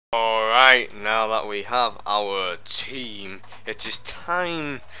Alright, now that we have our team, it is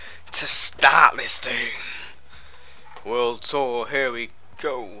time to start this thing. World Tour, here we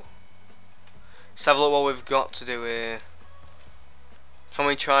go. Let's have a look what we've got to do here. Can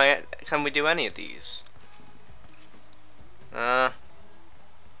we try it? Can we do any of these? We'll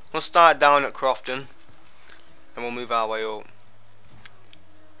start down at Crofton and we'll move our way up.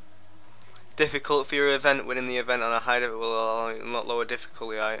 Difficult for your event, winning the event on a high level will unlock lower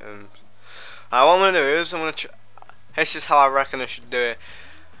difficulty items. What I'm going to do is this is how I reckon I should do it.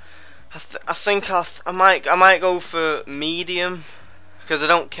 I think I might go for medium because I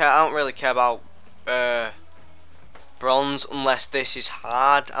don't really care about bronze unless this is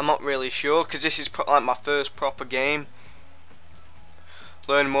hard. I'm not really sure because this is like my first proper game.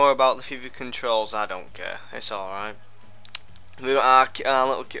 Learn more about the FIFA controls. I don't care. It's alright. We got our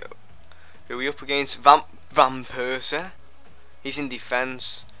little kid. Who are we up against? Van Persie. He's in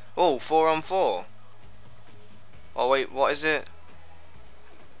defence. Oh, 4-on-4. Oh wait, what is it?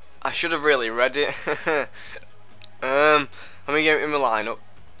 I should have really read it. Let me get in the lineup.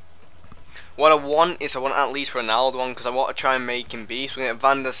 What I want is at least Ronaldo on because I want to try and make him beast. We're going to get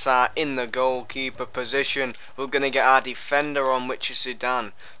Van der Sar in the goalkeeper position. We're going to get our defender on, which is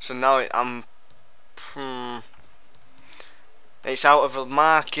Zidane. So now it's out of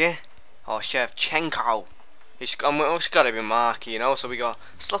Marky. Oh, Shevchenko. It's got to be Marky, you know. So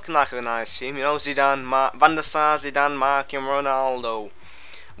it's looking like a nice team, you know. Zidane, Van der Sar, Zidane, Marky, and Ronaldo.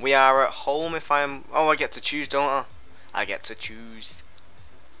 We are at home. I get to choose, don't I? I get to choose.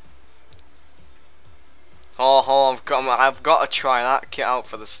 Oh, I've got to try that kit out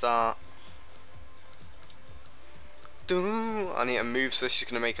for the start. I need to move so this is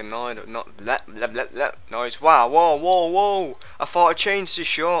gonna make a noise. Noise. Wow, whoa. I thought I changed the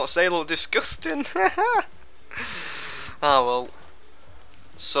shorts. They look disgusting. Well.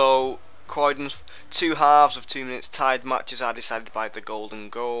 So, Croydon's 2 halves of 2 minutes tied matches are decided by the golden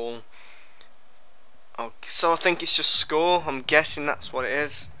goal. Okay, so I think it's just score. I'm guessing that's what it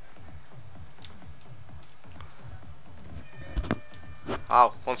is.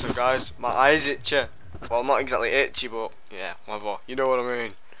 Ow, one second guys, my eyes itchy. Well, not exactly itchy, but yeah, whatever. You know what I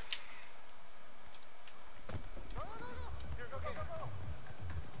mean.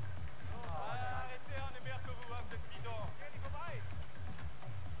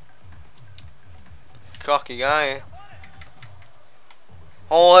 Cocky guy.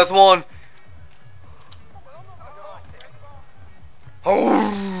 Oh, there's one.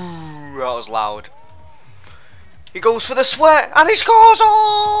 Oh, that was loud. He goes for the sweat and he scores!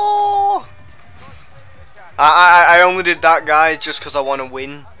 Oh! I only did that, guys, just because I want to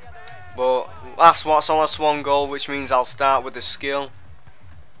win. But that's only 1 goal, which means I'll start with the skill.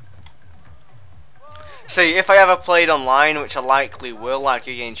 See, if I ever played online, which I likely will, like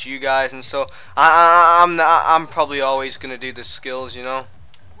against you guys and so, I'm probably always gonna do the skills, you know.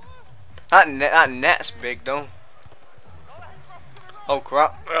 That net's big though. Oh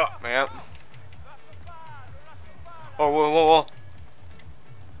crap! Yeah. Oh, whoa.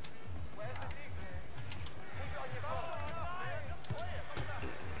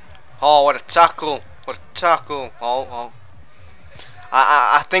 Oh, what a tackle. Oh.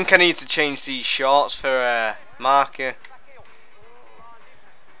 I think I need to change these shorts for Marky.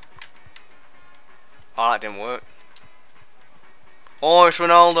 Oh, that didn't work. Oh, it's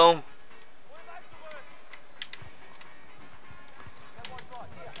Ronaldo.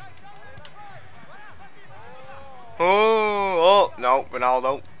 Oh, no,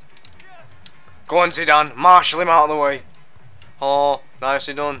 Ronaldo. Go on, Zidane. Marshal him out of the way. Oh,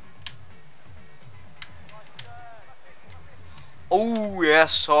 nicely done. Oh,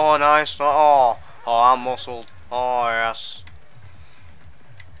 yes. Oh, nice. Oh, I'm muscled. Oh, yes.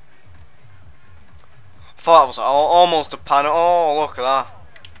 I thought that was almost a panic. Oh, look at that.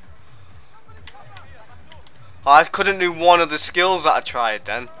 I couldn't do one of the skills that I tried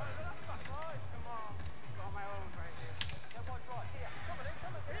then.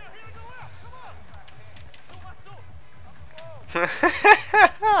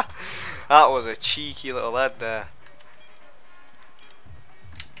 That was a cheeky little head there.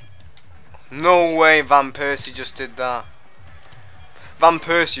 No way Van Persie just did that. Van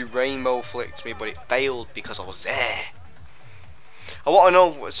Persie rainbow flicked me, but it failed because I was there. I want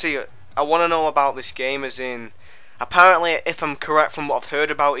to know about this game, as in, apparently, if I'm correct from what I've heard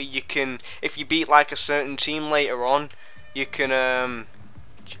about it, you can, if you beat like a certain team later on, you can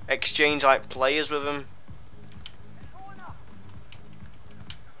exchange like players with them.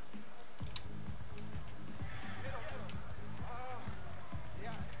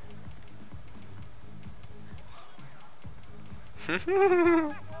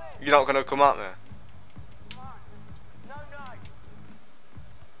 You're not gonna come at me.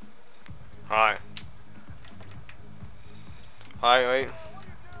 Right. Right, wait.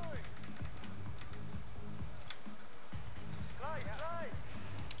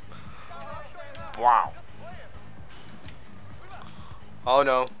 Wow. Oh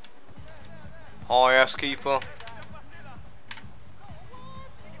no. Oh yes, keeper.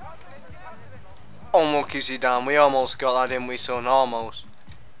 Unlucky Zidane. We almost got that, didn't we, son? Almost.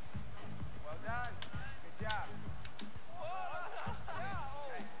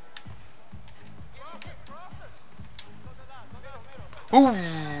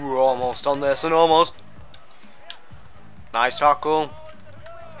 Ooh, almost on there, son. Almost. Nice tackle.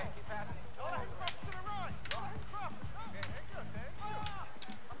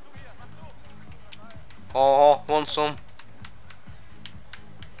 Oh, want some.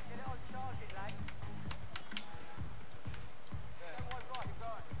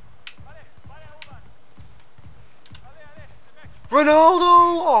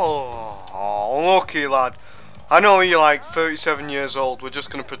 Ronaldo! Oh, lucky lad. I know you're like 37 years old. We're just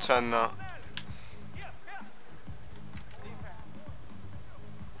gonna pretend that.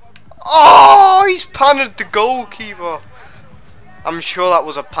 Oh, he's pannered the goalkeeper. I'm sure that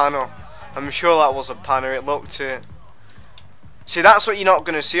was a panel. I'm sure that was a panner. It looked it. See, that's what you're not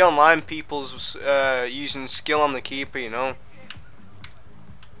gonna see online. People's using skill on the keeper, you know.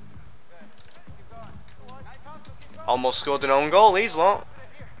 Almost scored an own goal, these lot.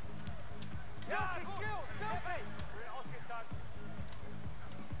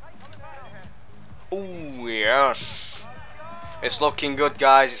 Ooh, yes. It's looking good,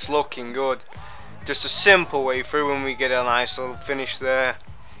 guys. It's looking good. Just a simple way through when we get a nice little finish there.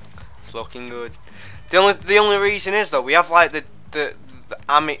 It's looking good. The only reason is though we have like the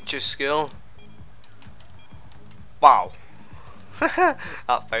amateur skill. Wow.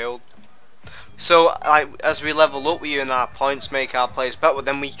 That failed. So, like, as we level up with you and our points make our players better,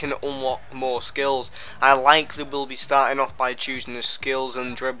 then we can unlock more skills. I likely will be starting off by choosing the skills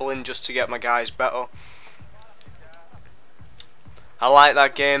and dribbling just to get my guys better. I like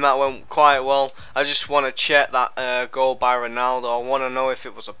that game, that went quite well. I just want to check that goal by Ronaldo. I want to know if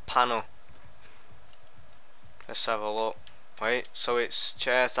it was a panel. Let's have a look. Wait, so it's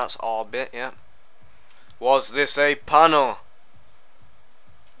chairs, that's orbit, yeah. Was this a panel?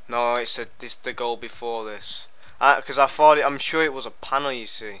 No, it's the goal before this. Because I thought I'm sure it was a panel, you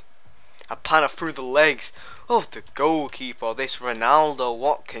see. A panel through the legs of the goalkeeper. This Ronaldo,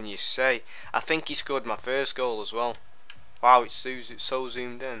 what can you say? I think he scored my first goal as well. Wow, it's so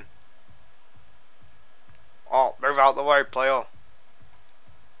zoomed in. Oh, move out the way, player.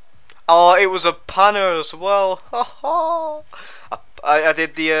 Oh, it was a panel as well. I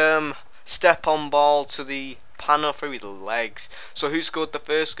did the step on ball to the panel through the legs. So who scored the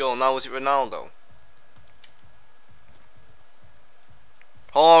first goal? Now was it Ronaldo?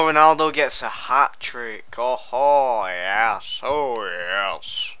 Oh, Ronaldo gets a hat trick. Oh yes. Oh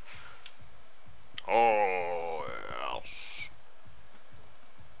yes. Oh yes.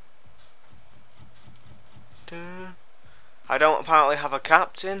 I don't apparently have a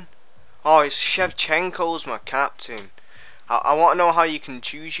captain. Oh, it's Shevchenko's my captain. I want to know how you can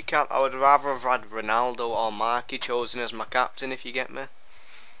choose your cap. I would rather have had Ronaldo or Marky chosen as my captain, if you get me.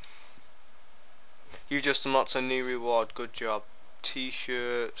 You just unlocked a new reward. Good job.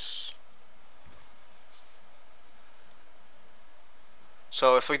 T-shirts.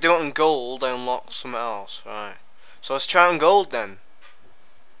 So if we do it in gold, I unlock something else. Right. So let's try on gold then.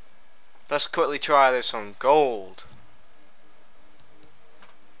 Let's quickly try this on gold.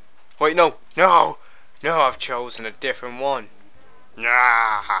 Wait, no. No! No, I've chosen a different one.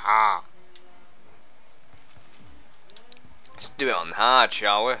 Nah. Let's do it on hard,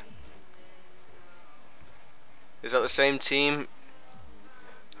 shall we? Is that the same team?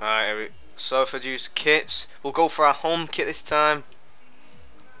 Alright, so if I use kits, we'll go for our home kit this time.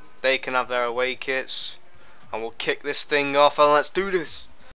 They can have their away kits. And we'll kick this thing off and let's do this.